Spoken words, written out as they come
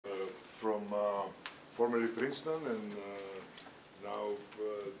from formerly Princeton and now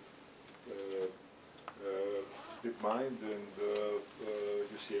DeepMind and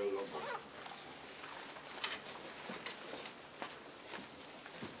UCL London.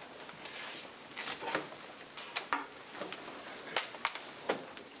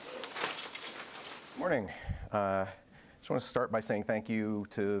 Morning. I just want to start by saying thank you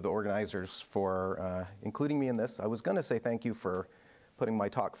to the organizers for including me in this. I was going to say thank you for putting my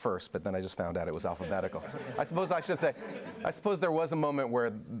talk first, but then I just found out it was alphabetical. I suppose I should say, I suppose there was a moment where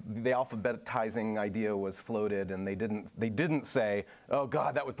the alphabetizing idea was floated, and they didn't say, oh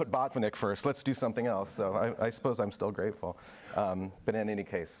God, that would put Botvinick first. Let's do something else. So I suppose I'm still grateful. But in any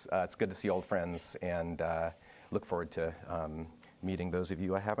case, it's good to see old friends, and look forward to meeting those of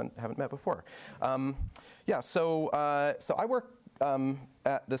you I haven't met before. So I work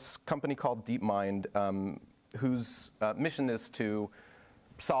at this company called DeepMind, whose mission is to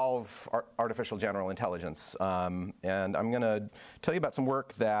solve artificial general intelligence. And I'm going to tell you about some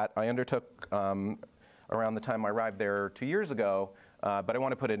work that I undertook around the time I arrived there 2 years ago, but I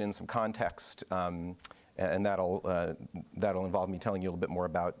want to put it in some context, and that'll involve me telling you a little bit more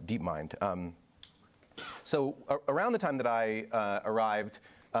about DeepMind. So around the time that I arrived,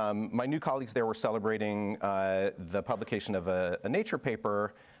 my new colleagues there were celebrating the publication of a Nature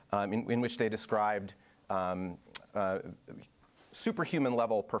paper in which they described superhuman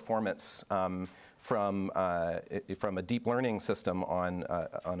level performance from a deep learning system on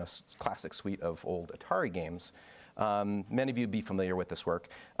a classic suite of old Atari games. Many of you would be familiar with this work.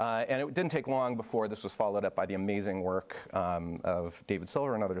 And it didn't take long before this was followed up by the amazing work of David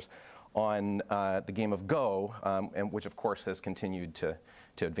Silver and others on the game of Go, and which of course has continued to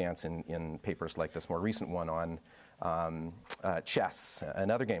advance in papers like this more recent one on chess and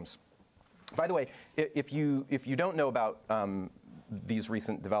other games. By the way, if you don't know about these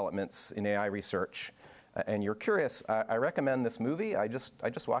recent developments in AI research, and you're curious, I recommend this movie. I just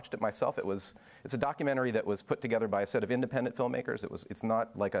watched it myself. It's a documentary that was put together by a set of independent filmmakers. It's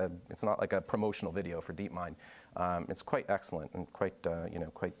not like a promotional video for DeepMind. It's quite excellent and quite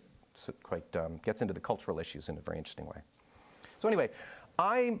gets into the cultural issues in a very interesting way. So anyway,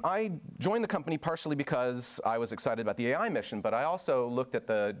 I joined the company partially because I was excited about the AI mission, but I also looked at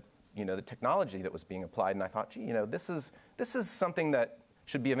the technology that was being applied, and I thought, gee, this is something that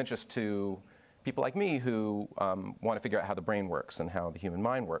should be of interest to people like me who want to figure out how the brain works and how the human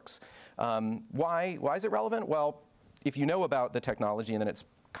mind works. Why is it relevant? Well, if you know about the technology, and then it's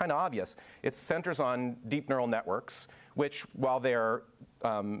kind of obvious. It centers on deep neural networks, which, while they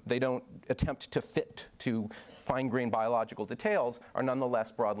don't attempt to fit to fine-grained biological details, are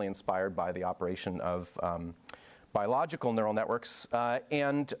nonetheless broadly inspired by the operation of biological neural networks,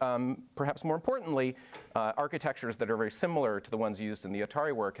 and perhaps more importantly, architectures that are very similar to the ones used in the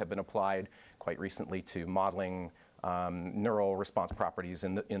Atari work have been applied quite recently to modeling neural response properties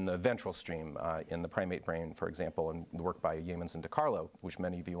in the ventral stream in the primate brain, for example, and the work by Yeamans and DiCarlo, which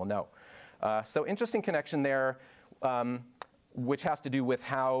many of you will know. So interesting connection there, which has to do with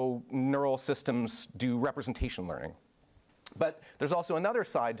how neural systems do representation learning. But there's also another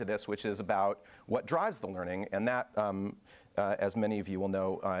side to this, which is about what drives the learning, and that, as many of you will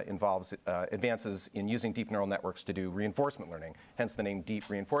know, involves advances in using deep neural networks to do reinforcement learning, hence the name deep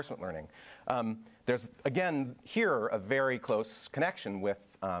reinforcement learning. There's, again, here a very close connection with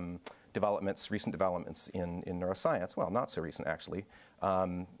recent developments in neuroscience. Well, not so recent, actually.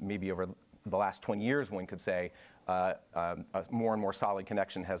 Maybe over the last 20 years, one could say, a more and more solid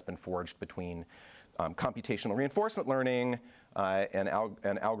connection has been forged between computational reinforcement learning and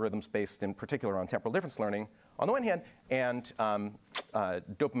algorithms based in particular on temporal difference learning on the one hand, and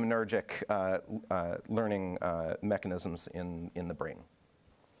dopaminergic learning mechanisms in the brain.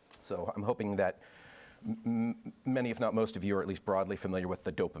 So I'm hoping that many, if not most of you, are at least broadly familiar with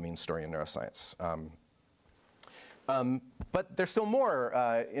the dopamine story in neuroscience. But there's still more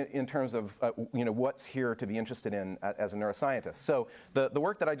in terms of what's here to be interested in as a neuroscientist. So the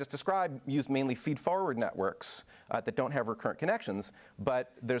work that I just described used mainly feed-forward networks that don't have recurrent connections.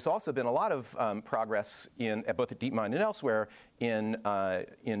 But there's also been a lot of progress both at DeepMind and elsewhere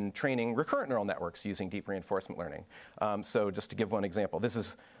in training recurrent neural networks using deep reinforcement learning. So just to give one example, this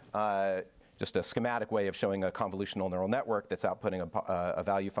is just a schematic way of showing a convolutional neural network that's outputting a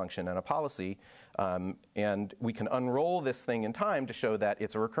value function and a policy. And we can unroll this thing in time to show that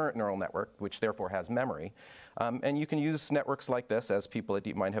it's a recurrent neural network, which therefore has memory. And you can use networks like this, as people at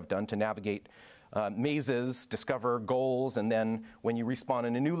DeepMind have done, to navigate mazes, discover goals, and then when you respawn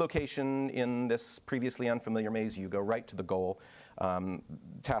in a new location in this previously unfamiliar maze, you go right to the goal.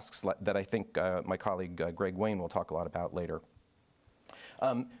 Tasks that I think my colleague Greg Wayne will talk a lot about later.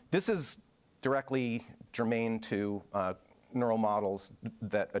 This is directly germane to neural models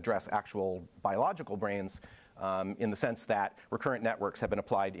that address actual biological brains, in the sense that recurrent networks have been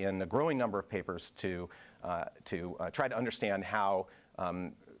applied in a growing number of papers to try to understand how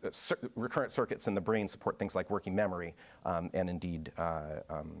recurrent circuits in the brain support things like working memory and indeed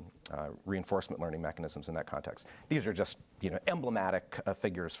reinforcement learning mechanisms in that context. These are just emblematic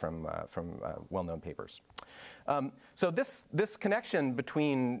figures from well-known papers. So this connection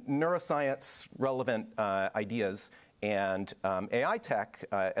between neuroscience relevant ideas and AI tech,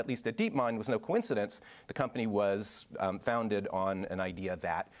 at least at DeepMind, was no coincidence. The company was founded on an idea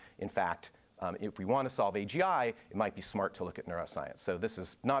that, in fact, if we want to solve AGI, it might be smart to look at neuroscience. So this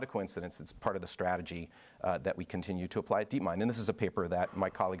is not a coincidence. It's part of the strategy that we continue to apply at DeepMind. And this is a paper that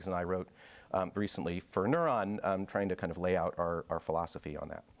my colleagues and I wrote recently for Neuron, trying to kind of lay out our philosophy on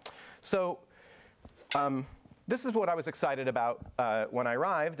that. So this is what I was excited about when I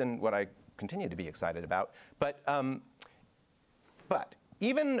arrived and what I continue to be excited about. But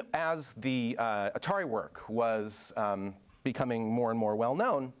even as the Atari work was becoming more and more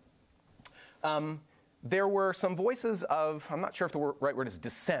well-known, there were some voices of, I'm not sure if the right word is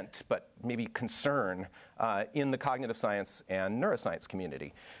dissent, but maybe concern in the cognitive science and neuroscience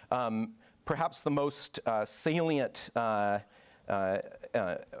community. Perhaps the most salient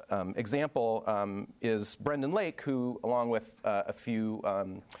example is Brendan Lake, who, along with a few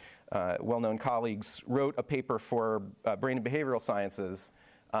well-known colleagues, wrote a paper for Brain and Behavioral Sciences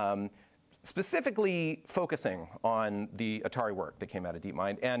specifically focusing on the Atari work that came out of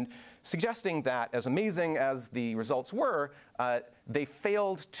DeepMind and suggesting that, as amazing as the results were, they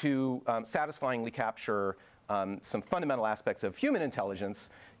failed to satisfyingly capture some fundamental aspects of human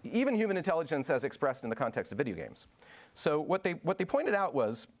intelligence, even human intelligence as expressed in the context of video games. So what they pointed out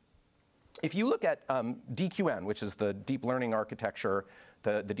was, if you look at DQN, which is the deep learning architecture,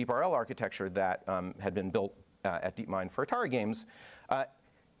 the DeepRL architecture that had been built at DeepMind for Atari games,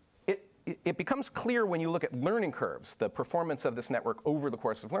 it becomes clear when you look at learning curves, the performance of this network over the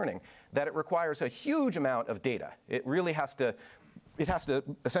course of learning, that it requires a huge amount of data. It really has to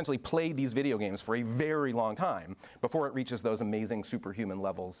essentially play these video games for a very long time before it reaches those amazing superhuman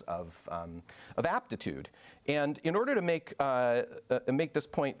levels of aptitude. And in order to make this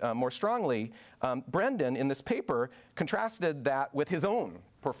point more strongly, Brendan, in this paper, contrasted that with his own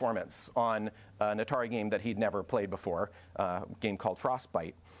performance on an Atari game that he'd never played before, a game called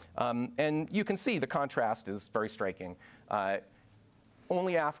Frostbite. And you can see the contrast is very striking.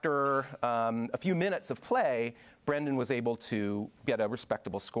 Only after a few minutes of play, Brendan was able to get a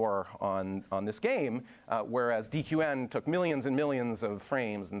respectable score on this game, whereas DQN took millions and millions of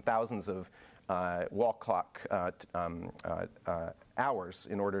frames and thousands of wall clock hours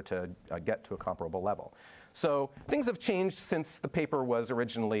in order to get to a comparable level. So things have changed since the paper was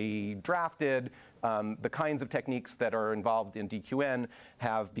originally drafted. The kinds of techniques that are involved in DQN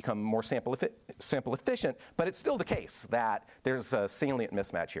have become more sample efficient, but it's still the case that there's a salient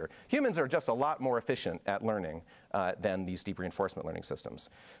mismatch here. Humans are just a lot more efficient at learning than these deep reinforcement learning systems.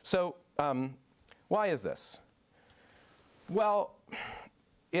 So why is this? Well,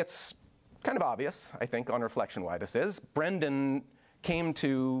 it's kind of obvious, I think, on reflection why this is. Brendan came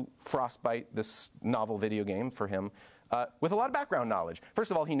to Frostbite, this novel video game for him, with a lot of background knowledge.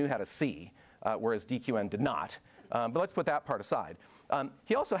 First of all, he knew how to see, whereas DQN did not. But let's put that part aside.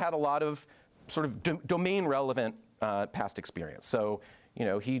 He also had a lot of sort of domain-relevant past experience. So,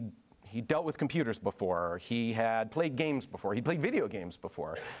 he dealt with computers before. He had played games before. He played video games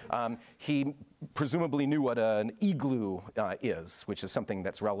before. He presumably knew what an igloo is, which is something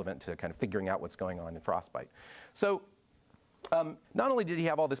that's relevant to kind of figuring out what's going on in Frostbite. So not only did he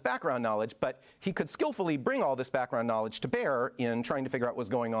have all this background knowledge, but he could skillfully bring all this background knowledge to bear in trying to figure out what's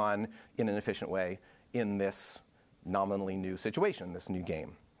going on in an efficient way in this nominally new situation, this new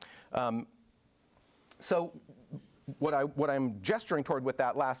game. So what I'm gesturing toward with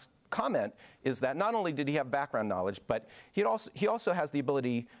that last comment is that not only did he have background knowledge, but he also has the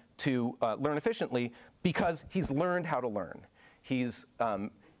ability to learn efficiently because he's learned how to learn. He's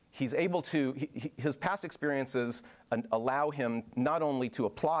able to, his past experiences allow him not only to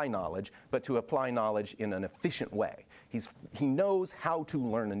apply knowledge, but to apply knowledge in an efficient way. He knows how to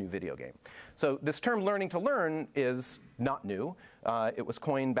learn a new video game. So this term learning to learn is not new. It was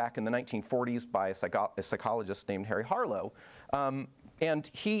coined back in the 1940s by a psychologist named Harry Harlow. And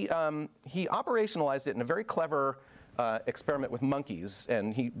he operationalized it in a very clever experiment with monkeys.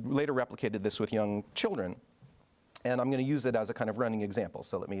 And he later replicated this with young children. And I'm going to use it as a kind of running example.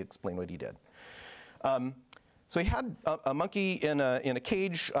 So let me explain what he did. So he had a monkey in a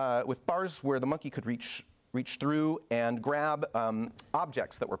cage with bars where the monkey could reach reach through and grab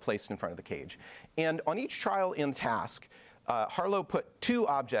objects that were placed in front of the cage. And on each trial in task, Harlow put 2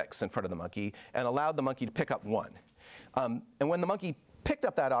 objects in front of the monkey and allowed the monkey to pick up 1. And when the monkey picked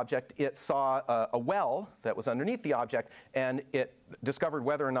up that object, it saw a well that was underneath the object, and it discovered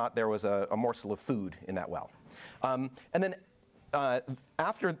whether or not there was a morsel of food in that well. And then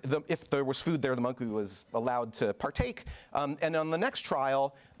if there was food there, the monkey was allowed to partake. And on the next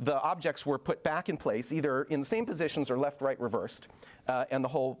trial, the objects were put back in place, either in the same positions or left, right, reversed, and the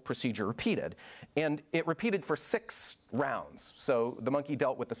whole procedure repeated. And it repeated for 6 rounds. So the monkey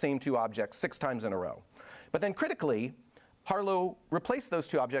dealt with the same 2 objects 6 times in a row. But then critically, Harlow replaced those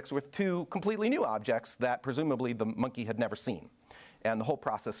 2 objects with 2 completely new objects that presumably the monkey had never seen. And the whole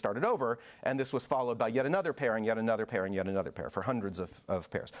process started over, and this was followed by yet another pair, and yet another pair, and yet another pair, for hundreds of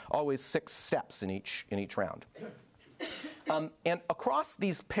pairs. Always 6 steps in each round. And across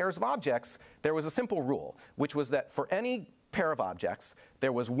these pairs of objects, there was a simple rule, which was that for any pair of objects,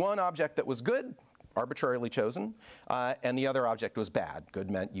 there was one object that was good, arbitrarily chosen, and the other object was bad. Good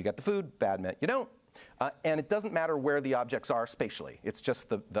meant you get the food, bad meant you don't. And it doesn't matter where the objects are spatially. It's just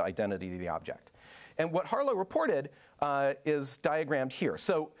the identity of the object. And what Harlow reported is diagrammed here.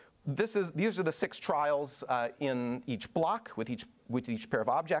 So these are the 6 trials in each block with each pair of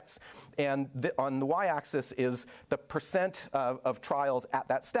objects. And on the y-axis is the percent of trials at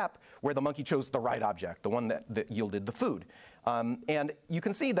that step where the monkey chose the right object, the one that yielded the food. And you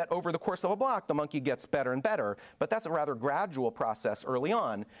can see that over the course of a block, the monkey gets better and better. But that's a rather gradual process early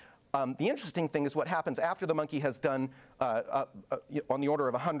on. The interesting thing is what happens after the monkey has done on the order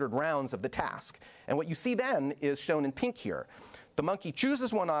of 100 rounds of the task. And what you see then is shown in pink here. The monkey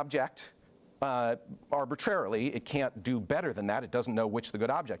chooses one object arbitrarily. It can't do better than that. It doesn't know which the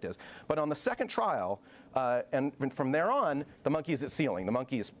good object is. But on the second trial, and from there on, the monkey is at ceiling. The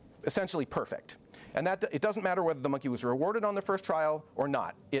monkey is essentially perfect. And it doesn't matter whether the monkey was rewarded on the first trial or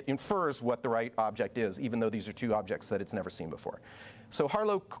not. It infers what the right object is, even though these are 2 objects that it's never seen before. So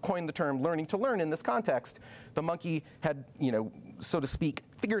Harlow coined the term learning to learn in this context. The monkey had, so to speak,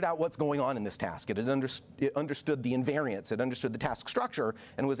 figured out what's going on in this task. It understood the invariance. It understood the task structure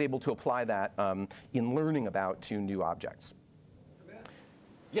and was able to apply that in learning about 2 new objects.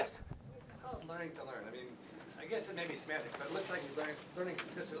 Yes? It's called learning to learn. I mean, I guess it may be semantic, but it looks like you're learning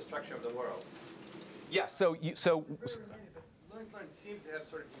statistical structure of the world. Yeah, learning to learn seems to have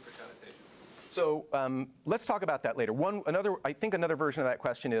sort of deeper connotations. So let's talk about that later. I think another version of that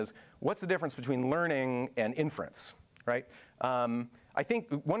question is, what's the difference between learning and inference, right? I think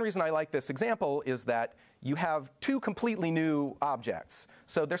one reason I like this example is that you have 2 completely new objects.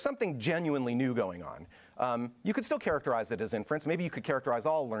 So there's something genuinely new going on. You could still characterize it as inference. Maybe you could characterize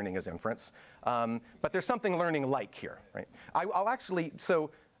all learning as inference. But there's something learning-like here, right?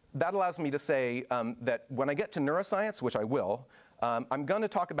 So that allows me to say that when I get to neuroscience, which I will, I'm going to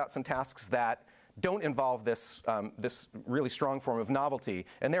talk about some tasks that don't involve this really strong form of novelty.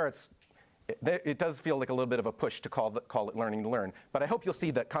 And it does feel like a little bit of a push to call it learning to learn. But I hope you'll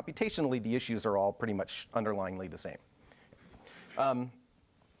see that computationally, the issues are all pretty much underlyingly the same. And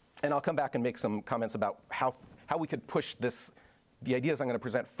I'll come back and make some comments about how we could push the ideas I'm going to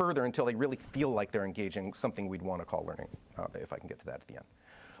present further until they really feel like they're engaging something we'd want to call learning, if I can get to that at the end.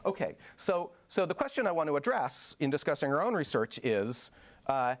 OK, so the question I want to address in discussing our own research is,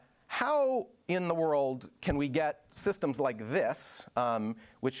 how in the world can we get systems like this,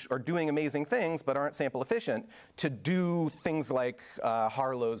 which are doing amazing things but aren't sample efficient, to do things like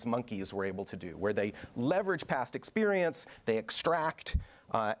Harlow's monkeys were able to do, where they leverage past experience, they extract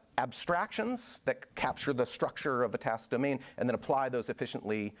abstractions that capture the structure of a task domain, and then apply those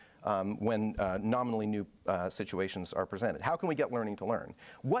efficiently when nominally new situations are presented. How can we get learning to learn?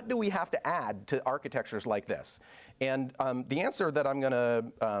 What do we have to add to architectures like this? And the answer that I'm going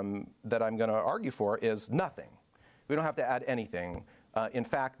to argue for is nothing. We don't have to add anything. In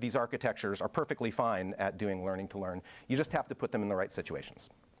fact, these architectures are perfectly fine at doing learning to learn. You just have to put them in the right situations.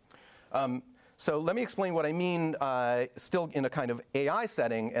 So let me explain what I mean still in a kind of AI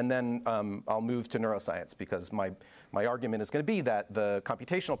setting, and then I'll move to neuroscience, because my argument is going to be that the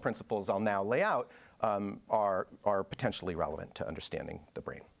computational principles I'll now lay out are potentially relevant to understanding the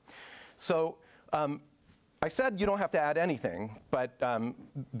brain. So I said you don't have to add anything, but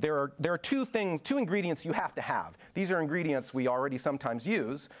there are 2 ingredients you have to have. These are ingredients we already sometimes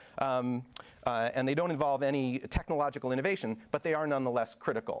use, and they don't involve any technological innovation, but they are nonetheless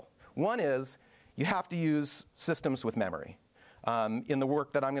critical. One is you have to use systems with memory. In the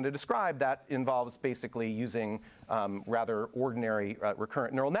work that I'm going to describe, that involves basically using rather ordinary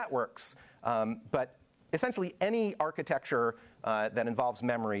recurrent neural networks. But essentially, any architecture that involves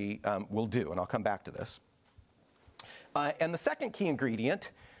memory will do, and I'll come back to this. And the second key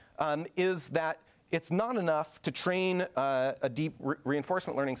ingredient is that it's not enough to train a deep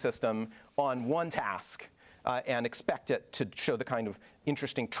reinforcement learning system on one task and expect it to show the kind of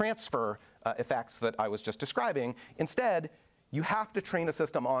interesting transfer effects that I was just describing. Instead, you have to train a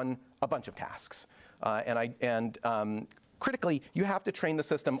system on a bunch of tasks. Critically, you have to train the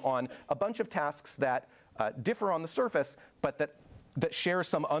system on a bunch of tasks that differ on the surface, but that share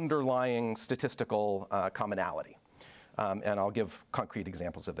some underlying statistical commonality. And I'll give concrete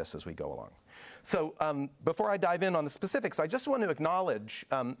examples of this as we go along. So before I dive in on the specifics, I just want to acknowledge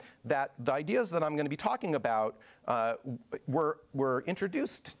that the ideas that I'm going to be talking about were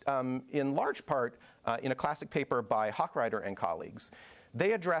introduced in large part in a classic paper by Hochreiter and colleagues.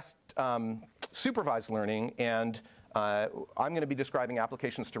 They addressed supervised learning, and I'm going to be describing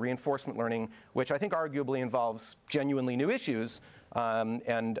applications to reinforcement learning, which I think arguably involves genuinely new issues.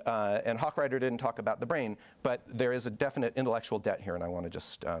 And Hochreiter didn't talk about the brain, but there is a definite intellectual debt here, and I want to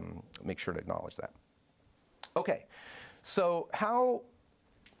just make sure to acknowledge that. OK, so how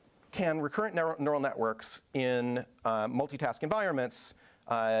can recurrent neural networks in multitask environments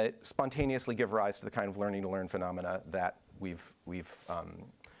spontaneously give rise to the kind of learning-to-learn phenomena that we've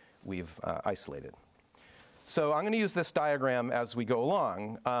isolated? So I'm going to use this diagram as we go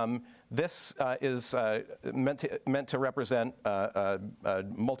along. This is meant to represent a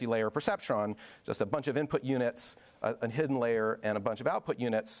multi-layer perceptron, just a bunch of input units, a hidden layer, and a bunch of output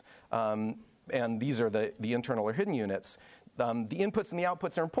units. And these are the internal or hidden units. The inputs and the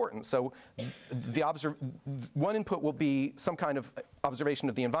outputs are important. So one input will be some kind of observation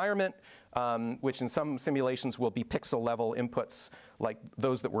of the environment, which in some simulations will be pixel-level inputs like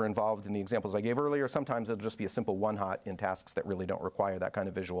those that were involved in the examples I gave earlier. Sometimes it'll just be a simple one-hot in tasks that really don't require that kind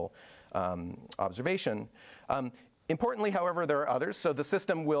of visual observation. Importantly, however, there are others. So the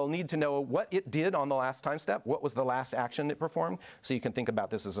system will need to know what it did on the last time step, what was the last action it performed. So you can think about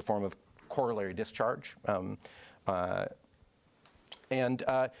this as a form of corollary discharge.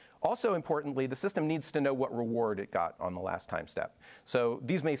 Also importantly, the system needs to know what reward it got on the last time step. So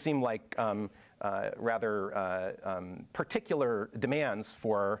these may seem like rather particular demands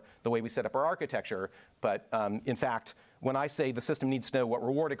for the way we set up our architecture, but in fact, when I say the system needs to know what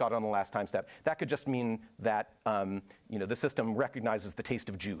reward it got on the last time step, that could just mean that the system recognizes the taste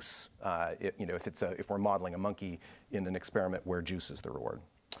of juice. If we're modeling a monkey in an experiment where juice is the reward.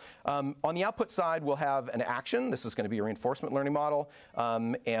 On the output side, we'll have an action. This is going to be a reinforcement learning model.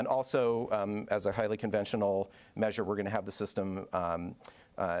 And also, as a highly conventional measure, we're going to have the system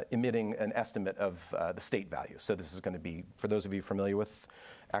emitting an estimate of the state value. So this is going to be, for those of you familiar with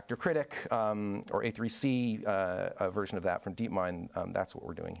actor-critic or A3C, a version of that from DeepMind, that's what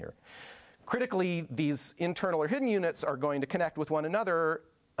we're doing here. Critically, these internal or hidden units are going to connect with one another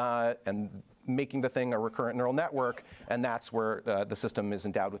and making the thing a recurrent neural network, and that's where the system is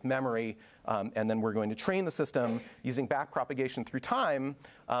endowed with memory. And then we're going to train the system using backpropagation through time.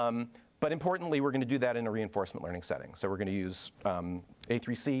 But importantly, we're going to do that in a reinforcement learning setting. So we're going to use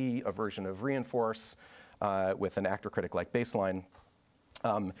A3C, a version of reinforce, with an actor-critic-like baseline.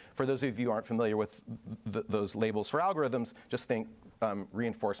 For those of you who aren't familiar with those labels for algorithms, just think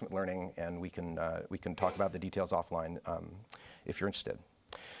reinforcement learning, and we can talk about the details offline if you're interested.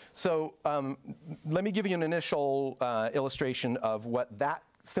 So let me give you an initial illustration of what that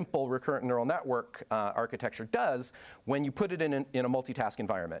simple recurrent neural network architecture does when you put it in a multitask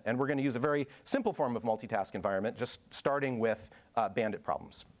environment. And we're going to use a very simple form of multitask environment, just starting with bandit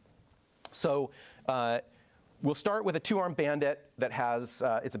problems. So we'll start with a two-arm bandit that has,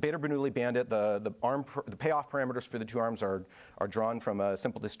 it's a beta Bernoulli bandit. The payoff parameters for the two arms are drawn from a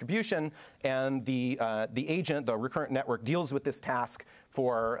simple distribution. And the agent, the recurrent network, deals with this task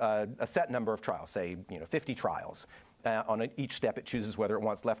for a set number of trials, say 50 trials. On each step, it chooses whether it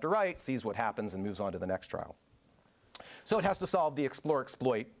wants left or right, sees what happens, and moves on to the next trial. So it has to solve the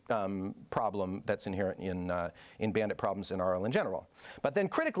explore-exploit problem that's inherent in bandit problems in RL in general. But then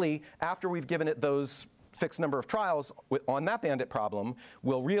critically, after we've given it those fixed number of trials on that bandit problem,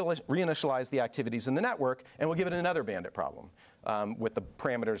 we'll reinitialize the activities in the network, and we'll give it another bandit problem with the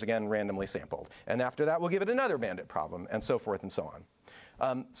parameters, again, randomly sampled. And after that, we'll give it another bandit problem, and so forth and so on.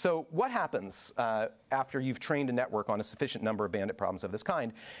 So what happens after you've trained a network on a sufficient number of bandit problems of this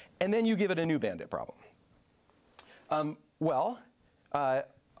kind, and then you give it a new bandit problem? I'm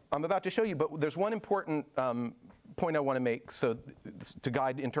about to show you, but there's one important point I want to make to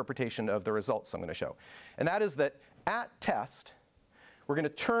guide interpretation of the results I'm going to show. And that is that at test, we're going to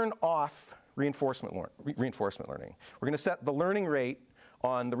turn off reinforcement learning. We're going to set the learning rate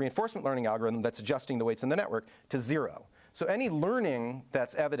on the reinforcement learning algorithm that's adjusting the weights in the network to 0. So any learning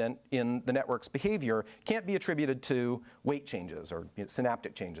that's evident in the network's behavior can't be attributed to weight changes or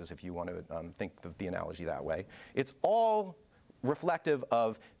synaptic changes, if you want to think of the analogy that way. It's all reflective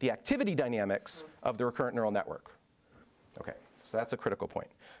of the activity dynamics of the recurrent neural network. Okay, so that's a critical point.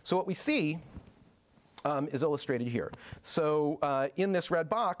 So what we see is illustrated here. So in this red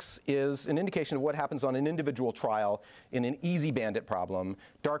box is an indication of what happens on an individual trial in an easy bandit problem.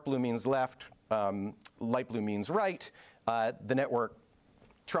 Dark blue means left, light blue means right. The network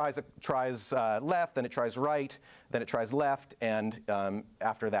tries left, then it tries right, then it tries left, and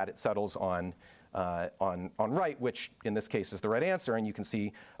after that it settles on right, which in this case is the right answer. And you can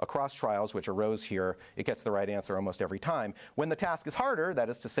see across trials, which are rows here, it gets the right answer almost every time. When the task is harder, that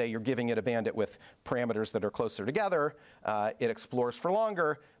is to say you're giving it a bandit with parameters that are closer together, it explores for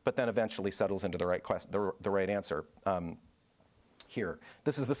longer, but then eventually settles into the right answer. Here.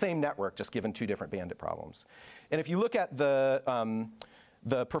 This is the same network, just given two different bandit problems. And if you look at the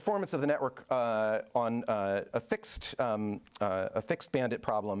performance of the network on a fixed bandit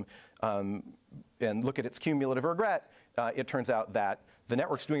problem and look at its cumulative regret, it turns out that the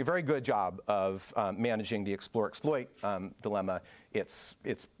network's doing a very good job of managing the explore-exploit dilemma. Its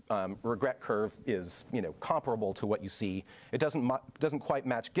regret curve is comparable to what you see. It doesn't quite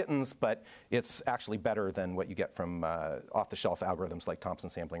match Gittin's, but it's actually better than what you get from off-the-shelf algorithms like Thompson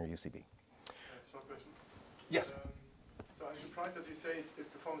sampling or UCB. Short question. Yes. So I'm surprised that you say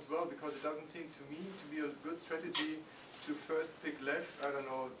it performs well, because it doesn't seem to me to be a good strategy to first pick left, I don't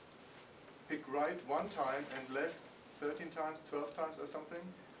know, pick right one time and left 13 times, 12 times or something.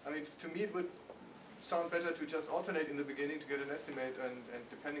 I mean, to me it would sound better to just alternate in the beginning to get an estimate, and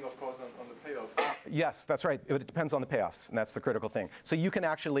depending, of course, on the payoff. Yes, that's right. It depends on the payoffs, and that's the critical thing. So you can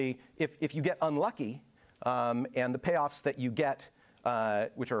actually, if you get unlucky, and the payoffs that you get,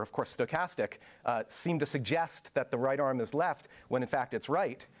 which are, of course, stochastic, seem to suggest that the right arm is left when, in fact, it's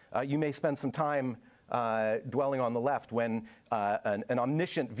right, you may spend some time dwelling on the left when an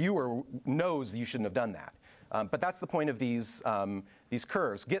omniscient viewer knows you shouldn't have done that. But that's the point of these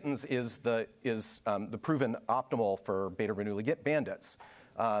curves. Gittin's is the proven optimal for beta Bernoulli bandits.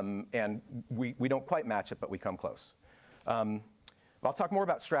 And we don't quite match it, but we come close. I'll talk more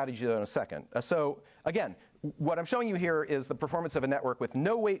about strategy in a second. So again, what I'm showing you here is the performance of a network with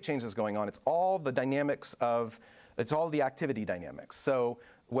no weight changes going on. It's all the dynamics it's all the activity dynamics. So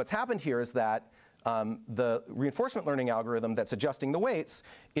what's happened here is that the reinforcement learning algorithm that's adjusting the weights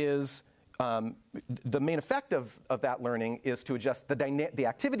is the main effect of that learning is to adjust the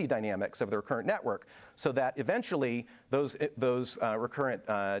activity dynamics of the recurrent network, so that eventually those recurrent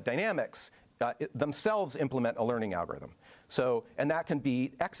dynamics themselves implement a learning algorithm. So, and that can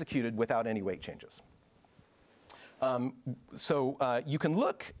be executed without any weight changes. You can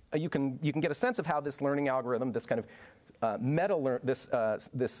look, you can get a sense of how this learning algorithm, this kind of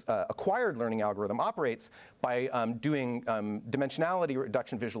acquired learning algorithm operates by doing dimensionality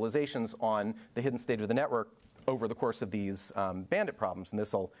reduction visualizations on the hidden state of the network over the course of these bandit problems. And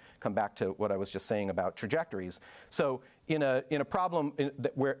this will come back to what I was just saying about trajectories. So in a problem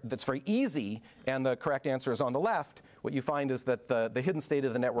that's very easy and the correct answer is on the left, what you find is that the hidden state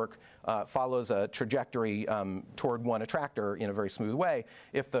of the network follows a trajectory toward one attractor in a very smooth way.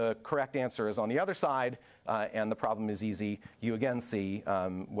 If the correct answer is on the other side and the problem is easy, you again see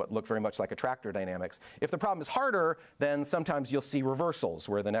what look very much like attractor dynamics. If the problem is harder, then sometimes you'll see reversals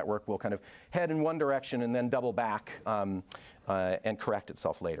where the network will kind of head in one direction and then double back and correct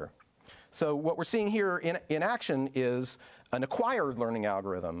itself later. So what we're seeing here in action is an acquired learning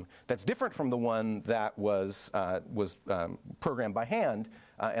algorithm that's different from the one that was programmed by hand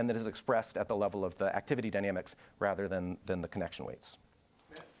and that is expressed at the level of the activity dynamics rather than the connection weights.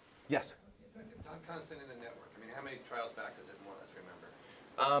 Matt, Yes? what's the effective time constant in the network? I mean, how many trials back does it more or less remember?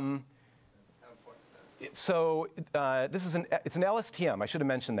 How important is that? So it's an LSTM. I should have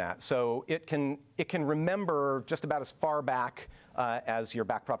mentioned that. So it can remember just about as far back as your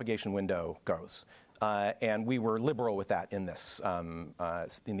backpropagation window goes. And we were liberal with that in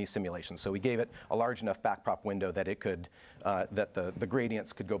these simulations. So we gave it a large enough backprop window that it could that the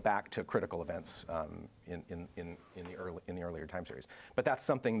gradients could go back to critical events in the earlier time series. But that's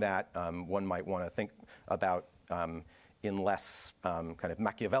something that one might want to think about in less kind of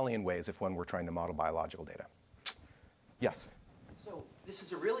Machiavellian ways if one were trying to model biological data. Yes? So this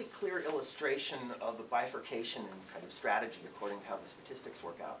is a really clear illustration of the bifurcation in kind of strategy according to how the statistics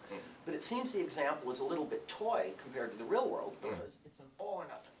work out. But it seems the example is a little bit toy compared to the real world, because it's an all or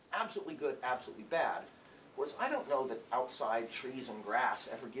nothing, absolutely good, absolutely bad. Whereas I don't know that outside trees and grass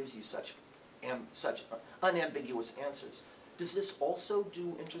ever gives you such unambiguous answers. Does this also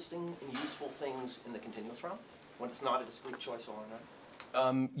do interesting and useful things in the continuous realm? when it's not a discrete choice all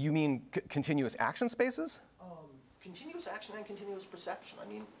around? You mean continuous action spaces? Continuous action and continuous perception. I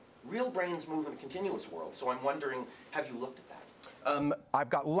mean, real brains move in a continuous world, so I'm wondering, have you looked at that? I've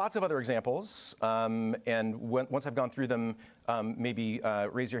got lots of other examples, and once I've gone through them, maybe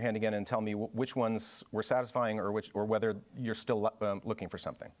raise your hand again and tell me which ones were satisfying or whether you're still looking for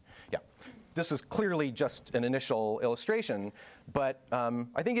something. Yeah. This is clearly just an initial illustration, but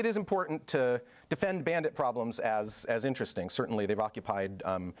I think it is important to defend bandit problems as interesting. Certainly, they've occupied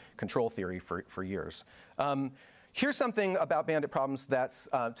control theory for years. Here's something about bandit problems that's,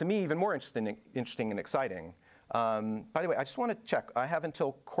 to me, even more interesting and exciting. By the way, I just want to check. I have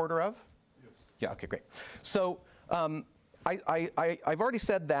until quarter of? Yes. Yeah, OK, great. So I've already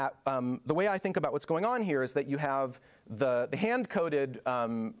said that the way I think about what's going on here is that you have the hand-coded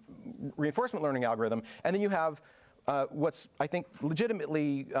reinforcement learning algorithm, and then you have what's, I think,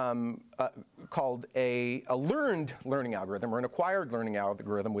 legitimately called a learned learning algorithm or an acquired learning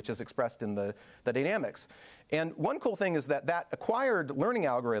algorithm, which is expressed in the dynamics. And one cool thing is that that acquired learning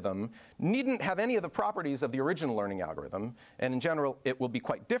algorithm needn't have any of the properties of the original learning algorithm. And in general, it will be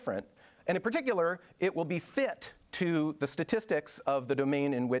quite different. And in particular, it will be fit to the statistics of the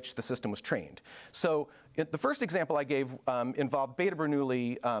domain in which the system was trained. So the first example I gave involved beta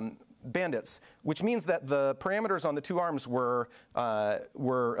Bernoulli bandits, which means that the parameters on the two arms were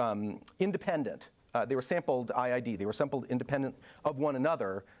independent. They were sampled IID. They were sampled independent of one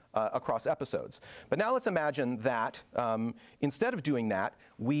another across episodes. But now let's imagine that instead of doing that,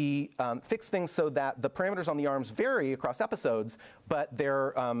 we fix things so that the parameters on the arms vary across episodes, but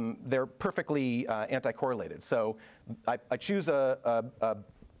they're perfectly anti-correlated. So I choose a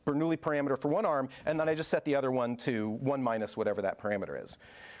Bernoulli parameter for one arm, and then I just set the other one to 1 minus whatever that parameter is.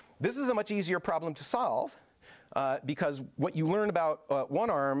 This is a much easier problem to solve because what you learn about one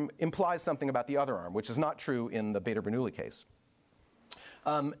arm implies something about the other arm, which is not true in the beta Bernoulli case.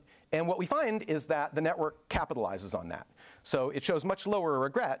 And what we find is that the network capitalizes on that. So it shows much lower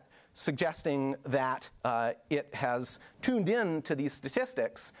regret, suggesting that it has tuned in to these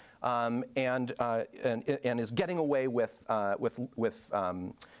statistics and is getting away with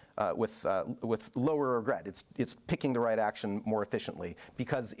lower regret. It's picking the right action more efficiently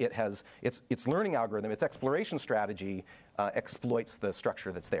because it has its learning algorithm, its exploration strategy exploits the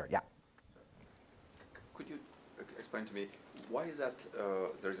structure that's there. Yeah. Could you explain to me why is that the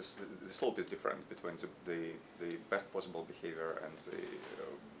slope is different between the best possible behavior and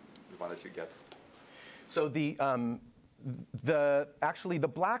the one that you get? So actually the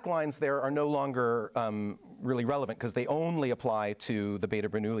black lines there are no longer really relevant because they only apply to the beta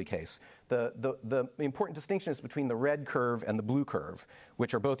Bernoulli case. The important distinction is between the red curve and the blue curve,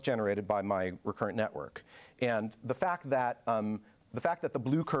 which are both generated by my recurrent network. And the fact that the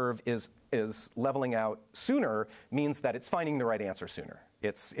blue curve is leveling out sooner means that it's finding the right answer sooner.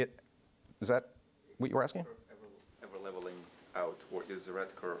 Is that what you were asking? Ever leveling out, or is the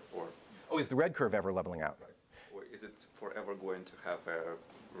red curve, or? Oh, is the red curve ever leveling out? Or is it forever going to have a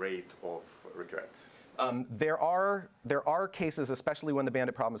rate of regret? There are cases, especially when the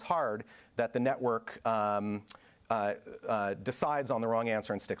bandit problem is hard, that the network decides on the wrong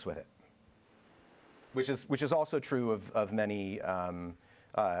answer and sticks with it. Which is also true of many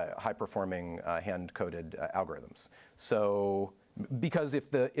high-performing hand-coded algorithms. So, because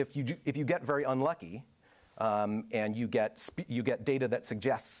if you get very unlucky and you get data that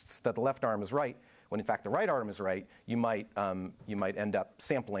suggests that the left arm is right, when in fact the right arm is right, you might end up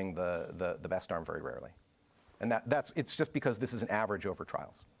sampling the best arm very rarely, and it's just because this is an average over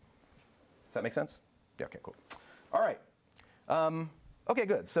trials. Does that make sense? Yeah. Okay. Cool. All right. OK,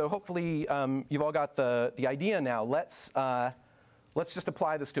 good. So hopefully you've all got the idea now. Let's just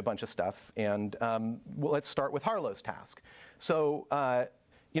apply this to a bunch of stuff, and let's start with Harlow's task. So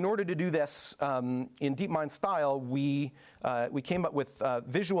in order to do this in DeepMind style, we came up with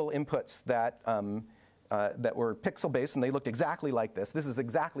visual inputs that were pixel-based, and they looked exactly like this. This is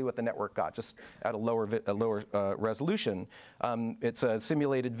exactly what the network got, just at a lower resolution. It's a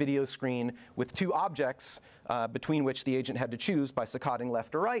simulated video screen with two objects between which the agent had to choose by saccading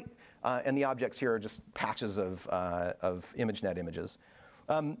left or right. And the objects here are just patches of ImageNet images.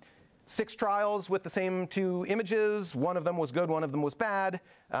 6 trials with the same 2 images. One of them was good, one of them was bad.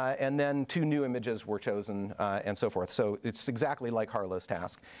 And then 2 new images were chosen, and so forth. So it's exactly like Harlow's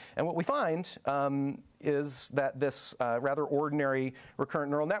task. And what we find is that this rather ordinary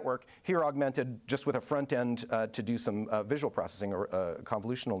recurrent neural network, here augmented just with a front end to do some visual processing, or a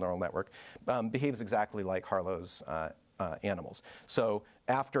convolutional neural network, behaves exactly like Harlow's animals. So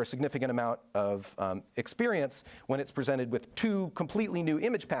after a significant amount of experience, when it's presented with two completely new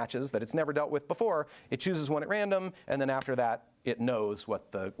image patches that it's never dealt with before, it chooses one at random, and then after that, it knows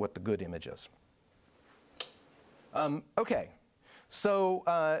what the good image is. OK,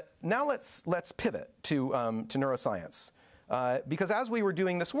 so now let's pivot to neuroscience. Because as we were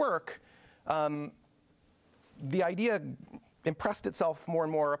doing this work, the idea impressed itself more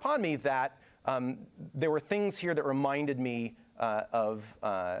and more upon me that there were things here that reminded me of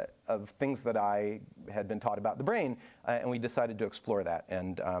things that I had been taught about the brain, and we decided to explore that.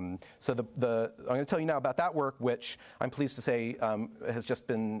 And so I'm going to tell you now about that work, which I'm pleased to say has just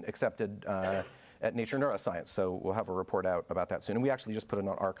been accepted at Nature Neuroscience. So we'll have a report out about that soon. And we actually just put it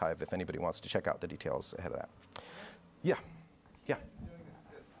on archive if anybody wants to check out the details ahead of that. Yeah. Yeah. Doing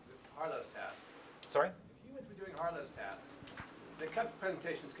this Harlow's task. Sorry? If you went through doing Harlow's task, the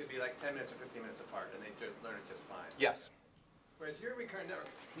presentations could be like 10 minutes or 15 minutes apart, and they learn it just fine. Yes. Whereas your recurrent network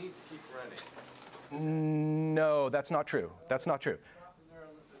needs to keep running. No, that's not true. That's not true.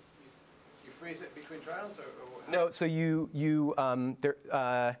 You freeze it between trials, or no. So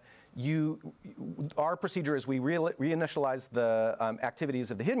our procedure is we reinitialize the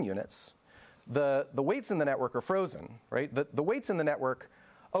activities of the hidden units. The weights in the network are frozen, right? The weights in the network.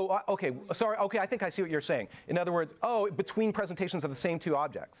 Oh, OK. Sorry. OK, I think I see what you're saying. In other words, between presentations of the same two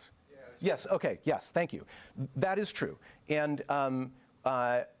objects. Yes. OK. Yes. Thank you. That is true. And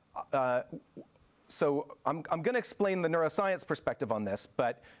so I'm going to explain the neuroscience perspective on this,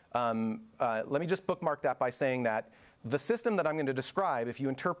 but let me just bookmark that by saying that the system that I'm going to describe, if you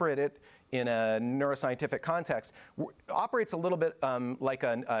interpret it in a neuroscientific context, operates a little bit like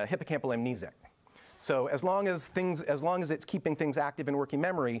a hippocampal amnesic. So as long as it's keeping things active in working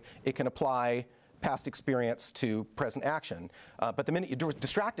memory, it can apply past experience to present action. But the minute you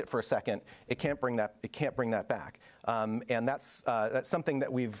distract it for a second, it can't bring that back. And that's something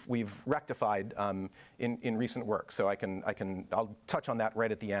that we've rectified in recent work. So I'll touch on that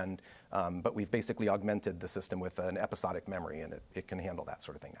right at the end. But we've basically augmented the system with an episodic memory, and it can handle that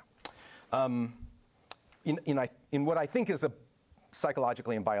sort of thing now. In what I think is a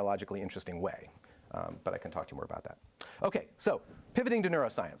psychologically and biologically interesting way. But I can talk to you more about that. OK, so pivoting to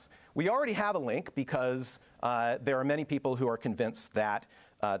neuroscience. We already have a link because there are many people who are convinced that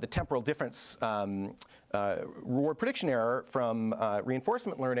the temporal difference reward prediction error from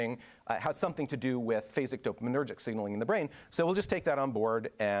reinforcement learning has something to do with phasic dopaminergic signaling in the brain. So we'll just take that on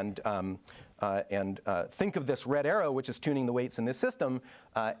board and think of this red arrow, which is tuning the weights in this system,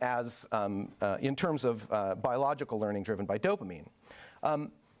 as in terms of biological learning driven by dopamine.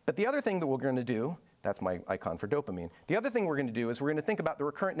 But the other thing that we're going to do, that's my icon for dopamine. The other thing we're going to do is we're going to think about the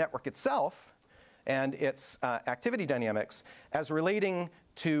recurrent network itself and its activity dynamics as relating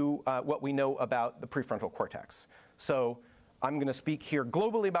to what we know about the prefrontal cortex. So I'm going to speak here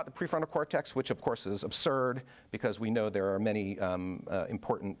globally about the prefrontal cortex, which of course is absurd because we know there are many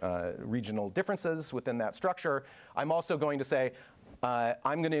important regional differences within that structure. I'm also going to say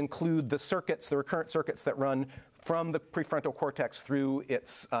I'm going to include the circuits, the recurrent circuits that run from the prefrontal cortex through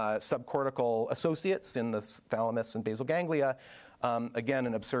its subcortical associates in the thalamus and basal ganglia. Again,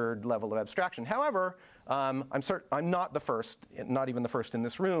 an absurd level of abstraction. However, I'm not the first, not even the first in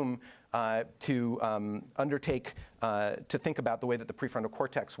this room, to undertake to think about the way that the prefrontal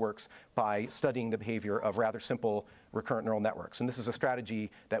cortex works by studying the behavior of rather simple recurrent neural networks. And this is a strategy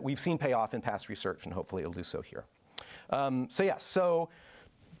that we've seen pay off in past research, and hopefully it'll do so here. So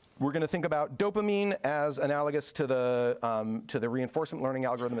we're going to think about dopamine as analogous to the reinforcement learning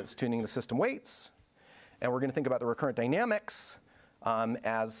algorithm that's tuning the system weights. And we're going to think about the recurrent dynamics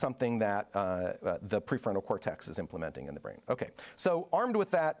as something that the prefrontal cortex is implementing in the brain. OK, so armed with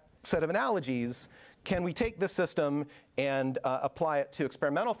that set of analogies, can we take this system and apply it to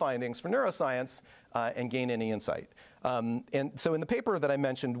experimental findings for neuroscience and gain any insight? And so in the paper that I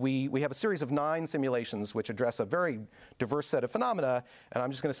mentioned, we have a series of 9 simulations which address a very diverse set of phenomena. And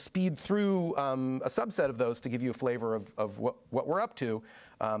I'm just going to speed through a subset of those to give you a flavor of what we're up to.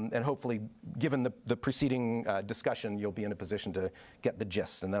 And hopefully, given the preceding discussion, you'll be in a position to get the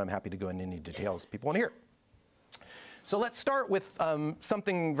gist. And then I'm happy to go into any details people want to hear. So let's start with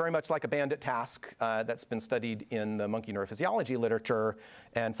something very much like a bandit task that's been studied in the monkey neurophysiology literature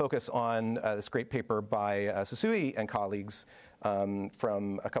and focus on this great paper by Susui and colleagues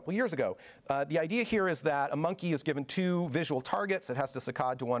from a couple years ago. The idea here is that a monkey is given 2 visual targets. It has to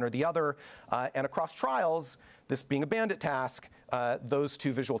saccade to one or the other. And across trials, this being a bandit task, those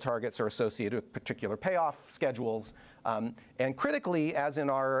 2 visual targets are associated with particular payoff schedules. And critically, as in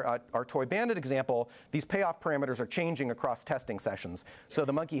our toy bandit example, these payoff parameters are changing across testing sessions. So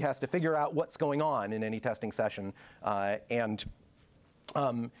the monkey has to figure out what's going on in any testing session and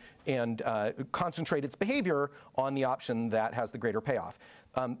concentrate its behavior on the option that has the greater payoff.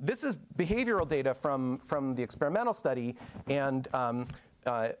 This is behavioral data from the experimental study, and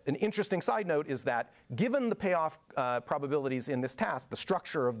an interesting side note is that given the payoff probabilities in this task, the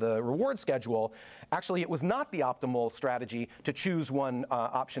structure of the reward schedule, actually it was not the optimal strategy to choose one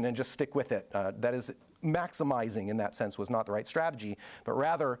option and just stick with it. That is, maximizing in that sense was not the right strategy, but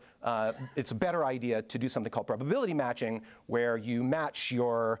rather it's a better idea to do something called probability matching, where you match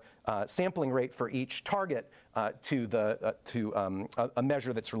your sampling rate for each target to a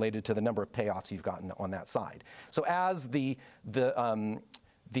measure that's related to the number of payoffs you've gotten on that side. So as the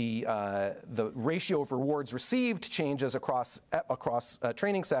ratio of rewards received changes across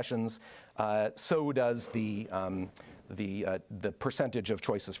training sessions, so does the percentage of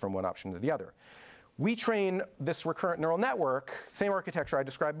choices from one option to the other. We train this recurrent neural network, same architecture I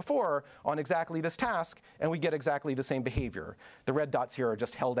described before, on exactly this task, and we get exactly the same behavior. The red dots here are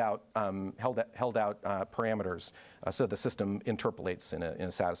just held out parameters, so the system interpolates in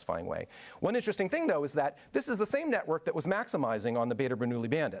a satisfying way. One interesting thing, though, is that this is the same network that was maximizing on the Beta Bernoulli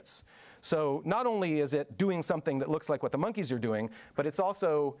bandits. So not only is it doing something that looks like what the monkeys are doing, but it's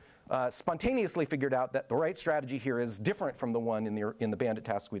also spontaneously figured out that the right strategy here is different from the one in the bandit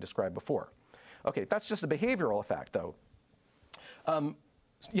task we described before. OK, that's just a behavioral effect, though.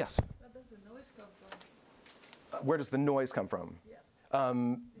 Yes? Where does the noise come from? Where does the noise come from? Yeah.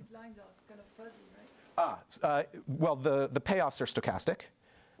 These lines are kind of fuzzy, right? Well, the payoffs are stochastic.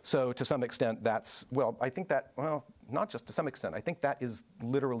 So to some extent, that's, well, I think that, well, not just to some extent. I think that is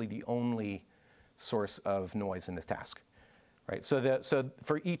literally the only source of noise in this task. Right? So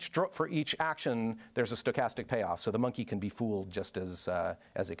for each action, there's a stochastic payoff. So the monkey can be fooled just as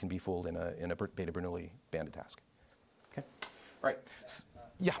it can be fooled in a Beta Bernoulli bandit task. Okay. All right.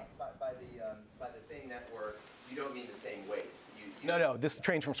 Yeah. By the same network, you don't mean the same weights. No. This is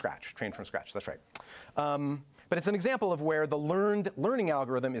trained from scratch. Trained from scratch. That's right. But it's an example of where the learning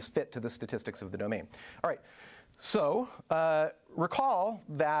algorithm is fit to the statistics of the domain. All right. So recall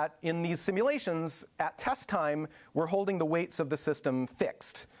that in these simulations, at test time, we're holding the weights of the system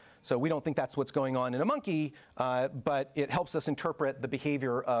fixed. So we don't think that's what's going on in a monkey, but it helps us interpret the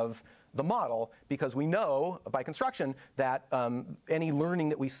behavior of the model, because we know by construction that any learning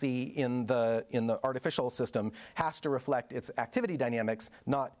that we see in the artificial system has to reflect its activity dynamics,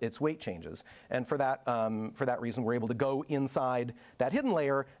 not its weight changes. And for that reason, we're able to go inside that hidden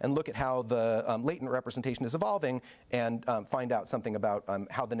layer and look at how the latent representation is evolving and find out something about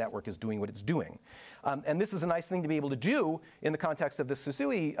how the network is doing what it's doing. And this is a nice thing to be able to do in the context of the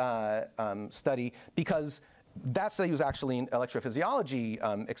Susui study, because that study was actually an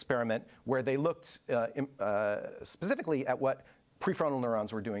electrophysiology experiment where they looked specifically at what prefrontal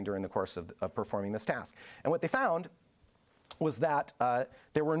neurons were doing during the course of performing this task. And what they found was that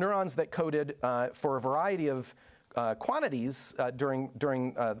there were neurons that coded for a variety of quantities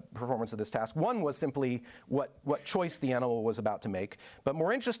during performance of this task. One was simply what choice the animal was about to make. But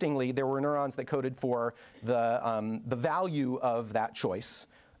more interestingly, there were neurons that coded for the value of that choice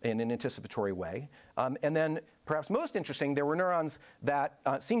in an anticipatory way. And then, perhaps most interesting, there were neurons that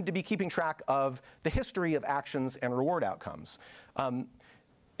seemed to be keeping track of the history of actions and reward outcomes. And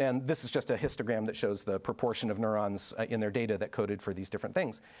this is just a histogram that shows the proportion of neurons in their data that coded for these different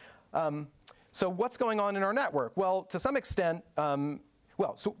things. So what's going on in our network? Well, to some extent, so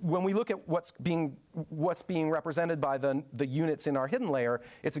when we look at what's being represented by the units in our hidden layer,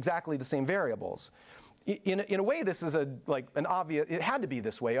 it's exactly the same variables. In a way, this is an obvious, it had to be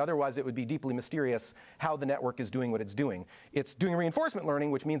this way, otherwise it would be deeply mysterious how the network is doing what it's doing. It's doing reinforcement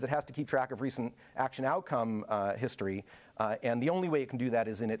learning, which means it has to keep track of recent action outcome history, and the only way it can do that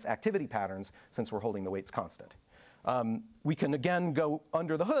is in its activity patterns, since we're holding the weights constant. We can again go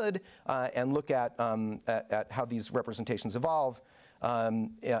under the hood and look at how these representations evolve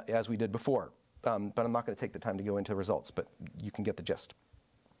as we did before. But I'm not going to take the time to go into results, but you can get the gist.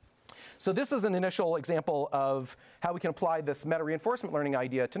 So this is an initial example of how we can apply this meta-reinforcement learning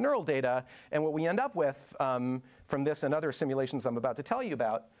idea to neural data. And what we end up with from this and other simulations I'm about to tell you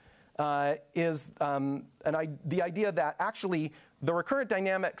about is the idea that actually the recurrent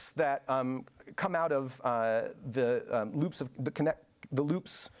dynamics that come out of the loops of the the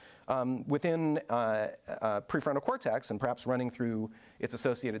loops within prefrontal cortex and perhaps running through its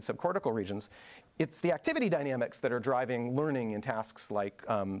associated subcortical regions, it's the activity dynamics that are driving learning in tasks like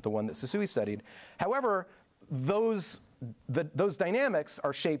the one that Susui studied. However, those dynamics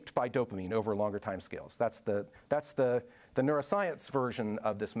are shaped by dopamine over longer time scales. That's the neuroscience version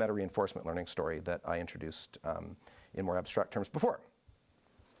of this meta-reinforcement learning story that I introduced in more abstract terms before.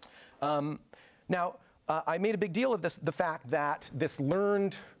 Now, I made a big deal of the fact that this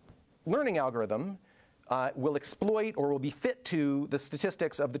learning algorithm will exploit or will be fit to the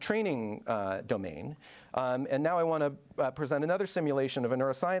statistics of the training domain. And now I want to present another simulation of a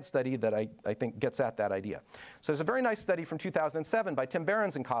neuroscience study that I think gets at that idea. So there's a very nice study from 2007 by Tim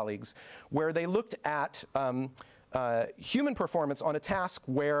Behrens and colleagues where they looked at human performance on a task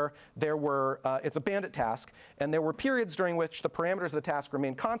where there were, it's a bandit task, and there were periods during which the parameters of the task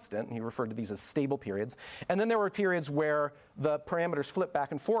remained constant, and he referred to these as stable periods. And then there were periods where the parameters flipped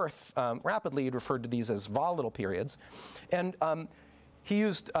back and forth rapidly. He referred to these as volatile periods. And he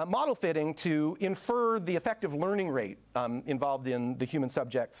used model fitting to infer the effective learning rate involved in the human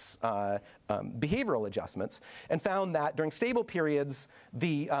subject's behavioral adjustments, and found that during stable periods,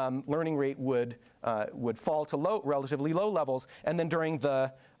 the learning rate would fall to relatively low levels, and then during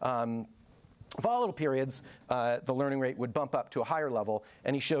the volatile periods, the learning rate would bump up to a higher level.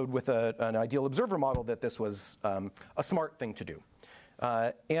 And he showed with an ideal observer model that this was a smart thing to do.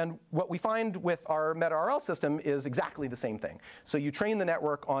 And what we find with our meta-RL system is exactly the same thing. So you train the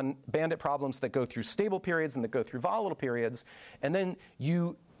network on bandit problems that go through stable periods and that go through volatile periods, and then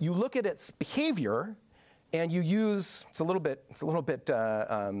you look at its behavior, and you use, it's a little bit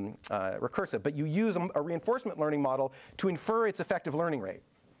recursive, but you use a reinforcement learning model to infer its effective learning rate.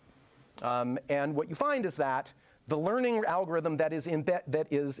 And what you find is that the learning algorithm that is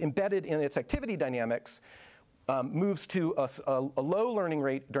embedded in its activity dynamics moves to a low learning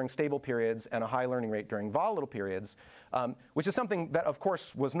rate during stable periods and a high learning rate during volatile periods, which is something that, of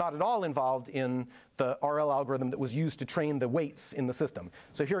course, was not at all involved in the RL algorithm that was used to train the weights in the system.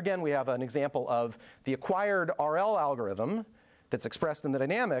 So here again, we have an example of the acquired RL algorithm that's expressed in the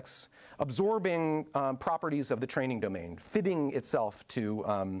dynamics absorbing properties of the training domain, fitting itself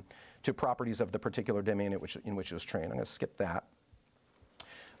to properties of the particular domain in which it was trained. I'm going to skip that.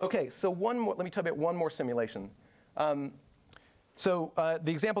 OK, so let me tell you about one more simulation. The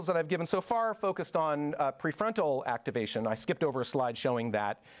examples that I've given so far focused on prefrontal activation. I skipped over a slide showing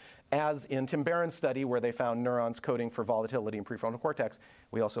that, as in Tim Behrens' study where they found neurons coding for volatility in prefrontal cortex,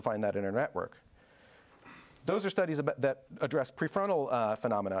 we also find that in our network. Those are studies that address prefrontal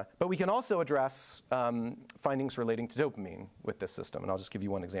phenomena, but we can also address findings relating to dopamine with this system, and I'll just give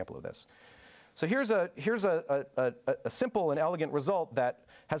you one example of this. So here's a simple and elegant result that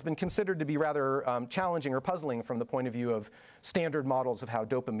has been considered to be rather challenging or puzzling from the point of view of standard models of how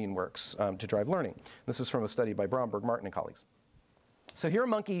dopamine works to drive learning. This is from a study by Bromberg, Martin, and colleagues. So here a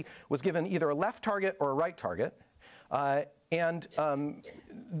monkey was given either a left target or a right target. And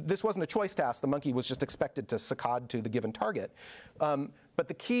this wasn't a choice task. The monkey was just expected to saccade to the given target. But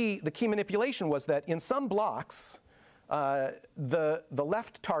the key manipulation was that in some blocks, the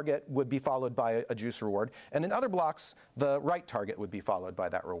left target would be followed by a juice reward, and in other blocks, the right target would be followed by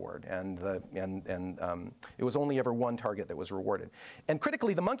that reward, and it was only ever one target that was rewarded. And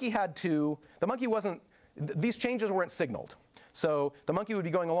critically, these changes weren't signaled. So the monkey would be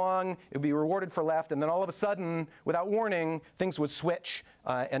going along, it would be rewarded for left, and then all of a sudden, without warning, things would switch,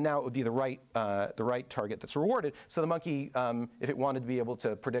 and now it would be the right target that's rewarded. So the monkey, if it wanted to be able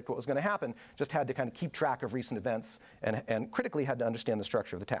to predict what was going to happen, just had to kind of keep track of recent events, and critically had to understand the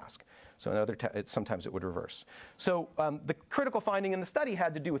structure of the task. So sometimes it would reverse. So the critical finding in the study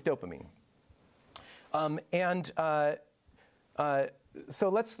had to do with dopamine. So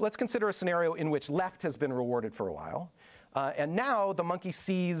let's consider a scenario in which left has been rewarded for a while. And now the monkey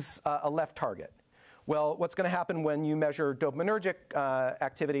sees a left target. Well, what's going to happen when you measure dopaminergic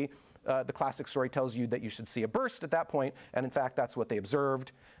activity? The classic story tells you that you should see a burst at that point. And in fact, that's what they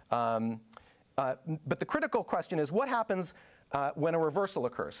observed. But the critical question is, what happens when a reversal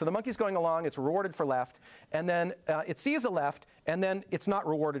occurs? So the monkey's going along. It's rewarded for left. And then it sees a left. And then it's not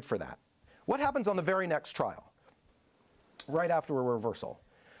rewarded for that. What happens on the very next trial, right after a reversal?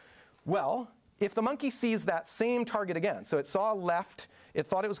 Well, if the monkey sees that same target again, so it saw left, it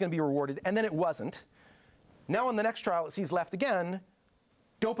thought it was going to be rewarded, and then it wasn't. Now in the next trial, it sees left again.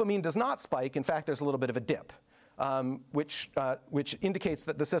 Dopamine does not spike. In fact, there's a little bit of a dip, which indicates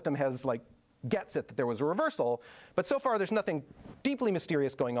that the system has gets it that there was a reversal. But so far, there's nothing deeply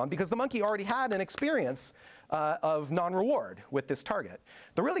mysterious going on because the monkey already had an experience of non-reward with this target.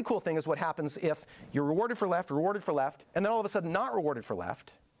 The really cool thing is what happens if you're rewarded for left, and then all of a sudden not rewarded for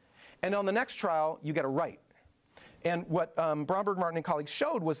left. And on the next trial, you get a right. And what Bromberg, Martin, and colleagues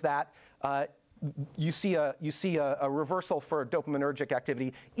showed was that you see a reversal for dopaminergic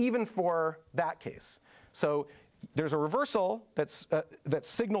activity even for that case. So there's a reversal that's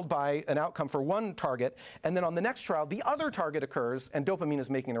signaled by an outcome for one target, and then on the next trial, the other target occurs, and dopamine is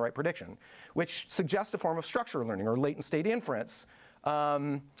making the right prediction, which suggests a form of structural learning or latent state inference,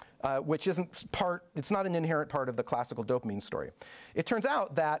 which isn't it's not an inherent part of the classical dopamine story. It turns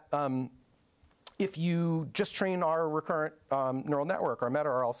out that if you just train our recurrent neural network, our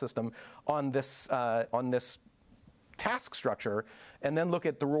meta-RL system, on this task structure, and then look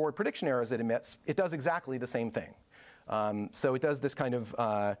at the reward prediction errors it emits, it does exactly the same thing. So it does this kind of,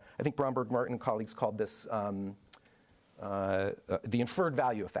 I think Bromberg, Martin, and colleagues called this the inferred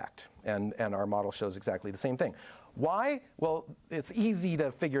value effect, and our model shows exactly the same thing. Why? Well, it's easy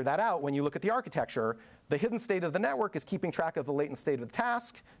to figure that out when you look at the architecture. The hidden state of the network is keeping track of the latent state of the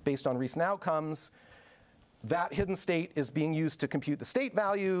task based on recent outcomes. That hidden state is being used to compute the state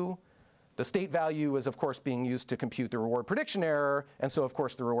value. The state value is, of course, being used to compute the reward prediction error. And so, of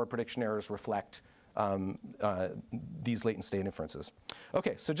course, the reward prediction errors reflect these latent state inferences.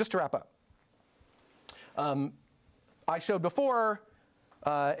 OK, so just to wrap up. I showed before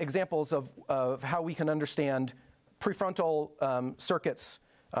examples of how we can understand prefrontal circuits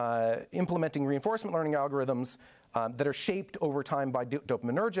implementing reinforcement learning algorithms that are shaped over time by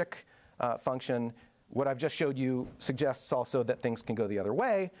dopaminergic function. What I've just showed you suggests also that things can go the other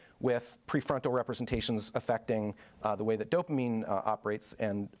way with prefrontal representations affecting the way that dopamine operates.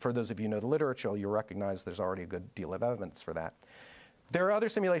 And for those of you who know the literature, you'll recognize there's already a good deal of evidence for that. There are other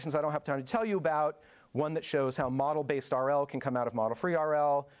simulations I don't have time to tell you about. One that shows how model-based RL can come out of model-free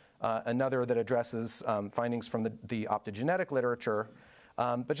RL. Another that addresses findings from the optogenetic literature.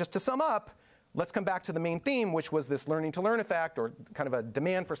 But just to sum up, let's come back to the main theme, which was this learning-to-learn effect, or kind of a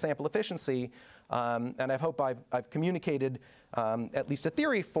demand for sample efficiency. And I hope I've communicated at least a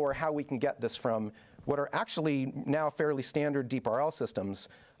theory for how we can get this from what are actually now fairly standard deep RL systems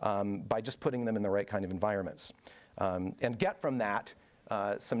by just putting them in the right kind of environments. And get from that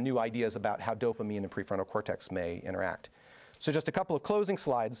some new ideas about how dopamine and prefrontal cortex may interact. So just a couple of closing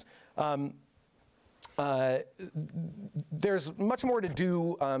slides. There's much more to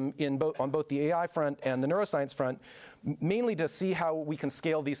do on both the AI front and the neuroscience front, mainly to see how we can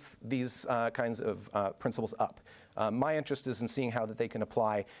scale these kinds of principles up. My interest is in seeing how that they can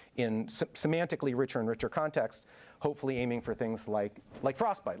apply in semantically richer and richer contexts, hopefully aiming for things like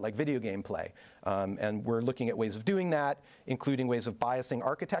frostbite, like video game play. And we're looking at ways of doing that, including ways of biasing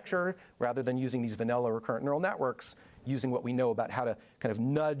architecture rather than using these vanilla recurrent neural networks, using what we know about how to kind of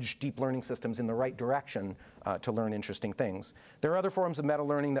nudge deep learning systems in the right direction to learn interesting things. There are other forms of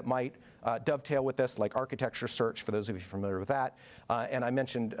meta-learning that might dovetail with this, like architecture search, for those of you familiar with that. And I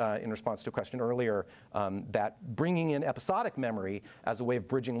mentioned in response to a question earlier that bringing in episodic memory as a way of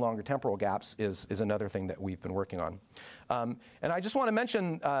bridging longer temporal gaps is another thing that we've been working on. And I just want to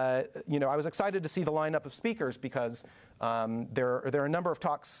mention, I was excited to see the lineup of speakers because there are a number of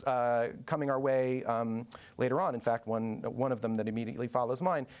talks coming our way later on. In fact, one of them that immediately follows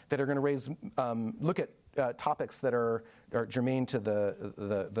mine that are going to look at topics that are germane to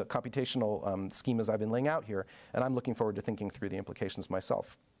the computational schemas I've been laying out here. And I'm looking forward to thinking through the implications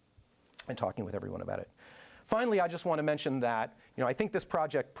myself and talking with everyone about it. Finally, I just want to mention that I think this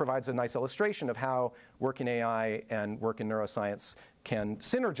project provides a nice illustration of how work in AI and work in neuroscience can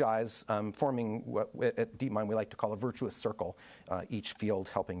synergize, forming what at DeepMind we like to call a virtuous circle, each field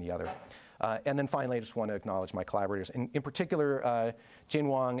helping the other. And then finally, I just want to acknowledge my collaborators, in particular Jane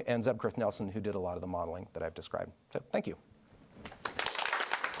Wong and Zeb Kurth Nelson, who did a lot of the modeling that I've described. So thank you. Can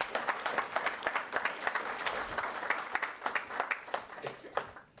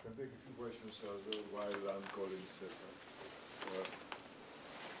I take a few questions while I'm calling Cesar?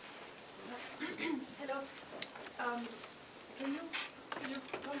 Hello. Can you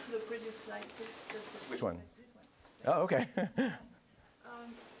come to the previous slide, please? Which one? This one. Oh, OK.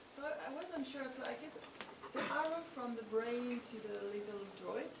 So I wasn't sure. So I get the arrow from the brain to the little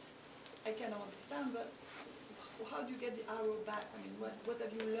droid. I can understand, but how do you get the arrow back? I mean, what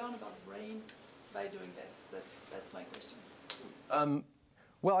have you learned about the brain by doing this? That's my question.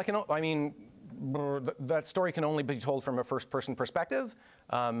 Well, that story can only be told from a first-person perspective.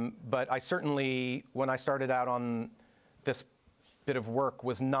 But I certainly, when I started out on this bit of work,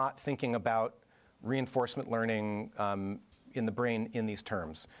 was not thinking about reinforcement learning in the brain in these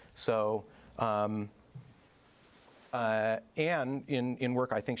terms. So And in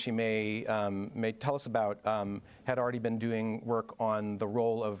work I think she may tell us about, had already been doing work on the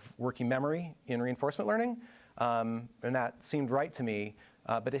role of working memory in reinforcement learning. And that seemed right to me,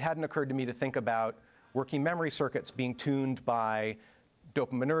 but it hadn't occurred to me to think about working memory circuits being tuned by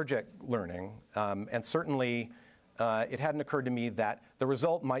dopaminergic learning. And certainly it hadn't occurred to me that the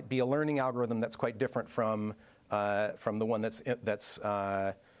result might be a learning algorithm that's quite different from the one that's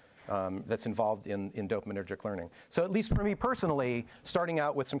involved in dopaminergic learning. So at least for me personally, starting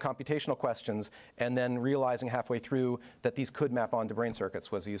out with some computational questions and then realizing halfway through that these could map onto brain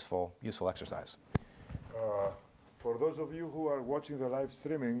circuits was a useful exercise. For those of you who are watching the live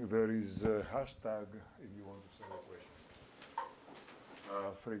streaming, there is a hashtag if you want to send a question.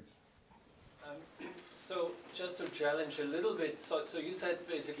 Fritz. So just to challenge a little bit, so you said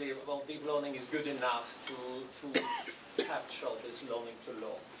basically, well, deep learning is good enough to capture this learning to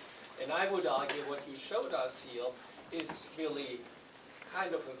learn. And I would argue what you showed us here is really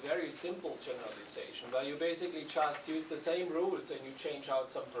kind of a very simple generalization, where you basically just use the same rules and you change out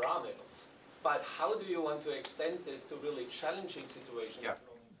some parameters. But how do you want to extend this to really challenging situations of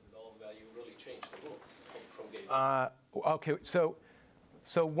learning to learn, where you really change the rules from game to game? Okay,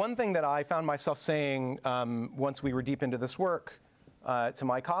 so one thing that I found myself saying once we were deep into this work to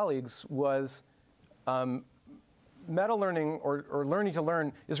my colleagues was meta learning or learning to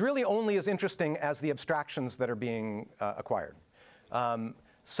learn is really only as interesting as the abstractions that are being acquired.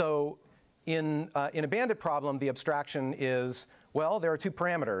 So in a bandit problem, the abstraction is, well, there are two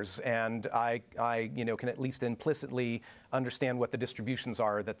parameters, and I can at least implicitly understand what the distributions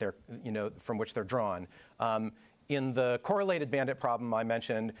are that they're, from which they're drawn. In the correlated bandit problem I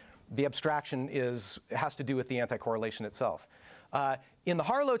mentioned, the abstraction has to do with the anti-correlation itself. In the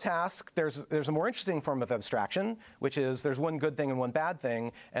Harlow task, there's a more interesting form of abstraction, which is there's one good thing and one bad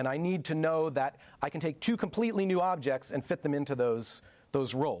thing, and I need to know that I can take two completely new objects and fit them into those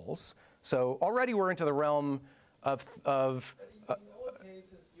roles. So already we're into the realm of But in all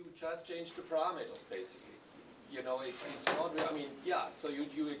cases, you just change the parameters, basically. It's not, so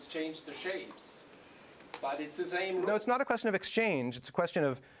you exchange the shapes, but it's the same rule. No, it's not a question of exchange. It's a question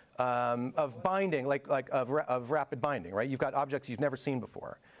of binding, of rapid binding, right? You've got objects you've never seen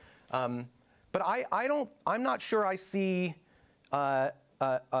before. But I'm not sure I see a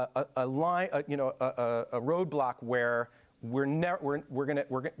line, a roadblock where we're going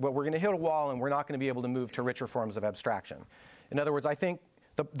to hit a wall and we're not going to be able to move to richer forms of abstraction. In other words, I think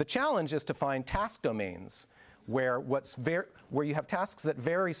the challenge is to find task domains where you have tasks that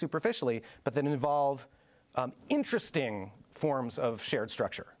vary superficially, but that involve interesting forms of shared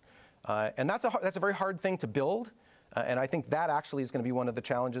structure. And that's a very hard thing to build, and I think that actually is going to be one of the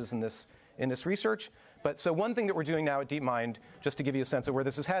challenges in this research. But so one thing that we're doing now at DeepMind, just to give you a sense of where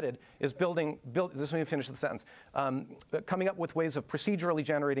this is headed, is building. Let me finish the sentence. Coming up with ways of procedurally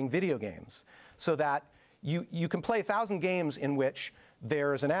generating video games, so that you can play 1,000 games in which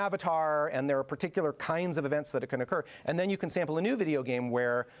there's an avatar and there are particular kinds of events that can occur, and then you can sample a new video game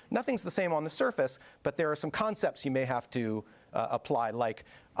where nothing's the same on the surface, but there are some concepts you may have to apply, like,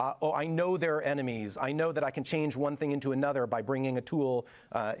 oh, I know there are enemies. I know that I can change one thing into another by bringing a tool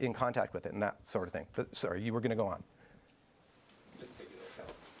in contact with it, and that sort of thing. But sorry, you were going to go on. Let's take it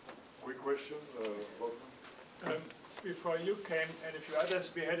out. Quick question, Botvinick. Before you came and a few others,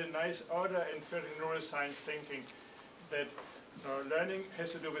 we had a nice order in neuroscience thinking that learning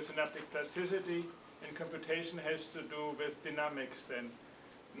has to do with synaptic plasticity and computation has to do with dynamics then.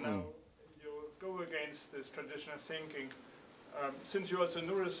 Now, you go against this traditional thinking. Since you're also a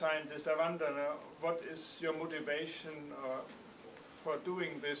neuroscientist, I wonder what is your motivation for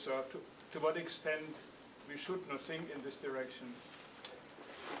doing this, or to what extent we should not think in this direction?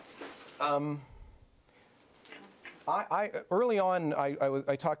 Early on,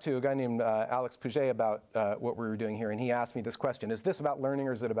 I talked to a guy named Alex Pouget about what we were doing here, and he asked me this question: is this about learning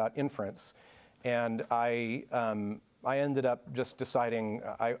or is it about inference? And I ended up just deciding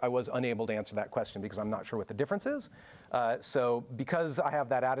I was unable to answer that question because I'm not sure what the difference is. So because I have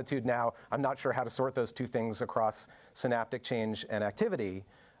that attitude now, I'm not sure how to sort those two things across synaptic change and activity.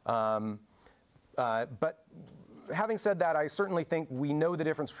 But having said that, I certainly think we know the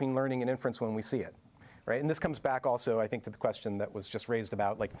difference between learning and inference when we see it. Right? And this comes back also, I think, to the question that was just raised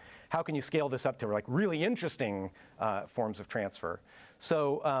about, like, how can you scale this up to like really interesting forms of transfer?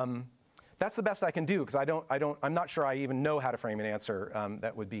 So that's the best I can do, because I'm not sure I even know how to frame an answer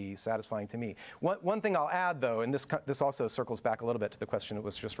that would be satisfying to me. One thing I'll add, though, and this also circles back a little bit to the question that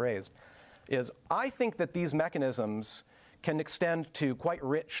was just raised, is I think that these mechanisms can extend to quite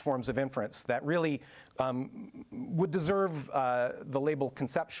rich forms of inference that really would deserve the label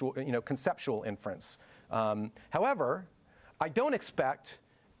conceptual, conceptual inference. However, I don't expect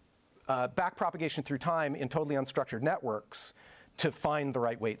backpropagation through time in totally unstructured networks to find the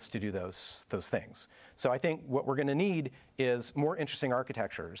right weights to do those things. So I think what we're going to need is more interesting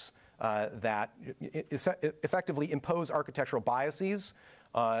architectures that effectively impose architectural biases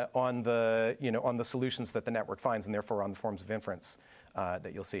on the solutions that the network finds, and therefore on the forms of inference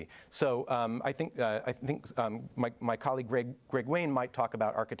that you'll see. So I think my colleague Greg Wayne might talk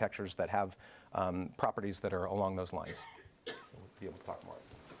about architectures that have properties that are along those lines. We'll be able to talk more.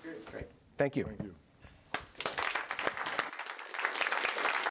 Okay. Great. Thank you. Thank you.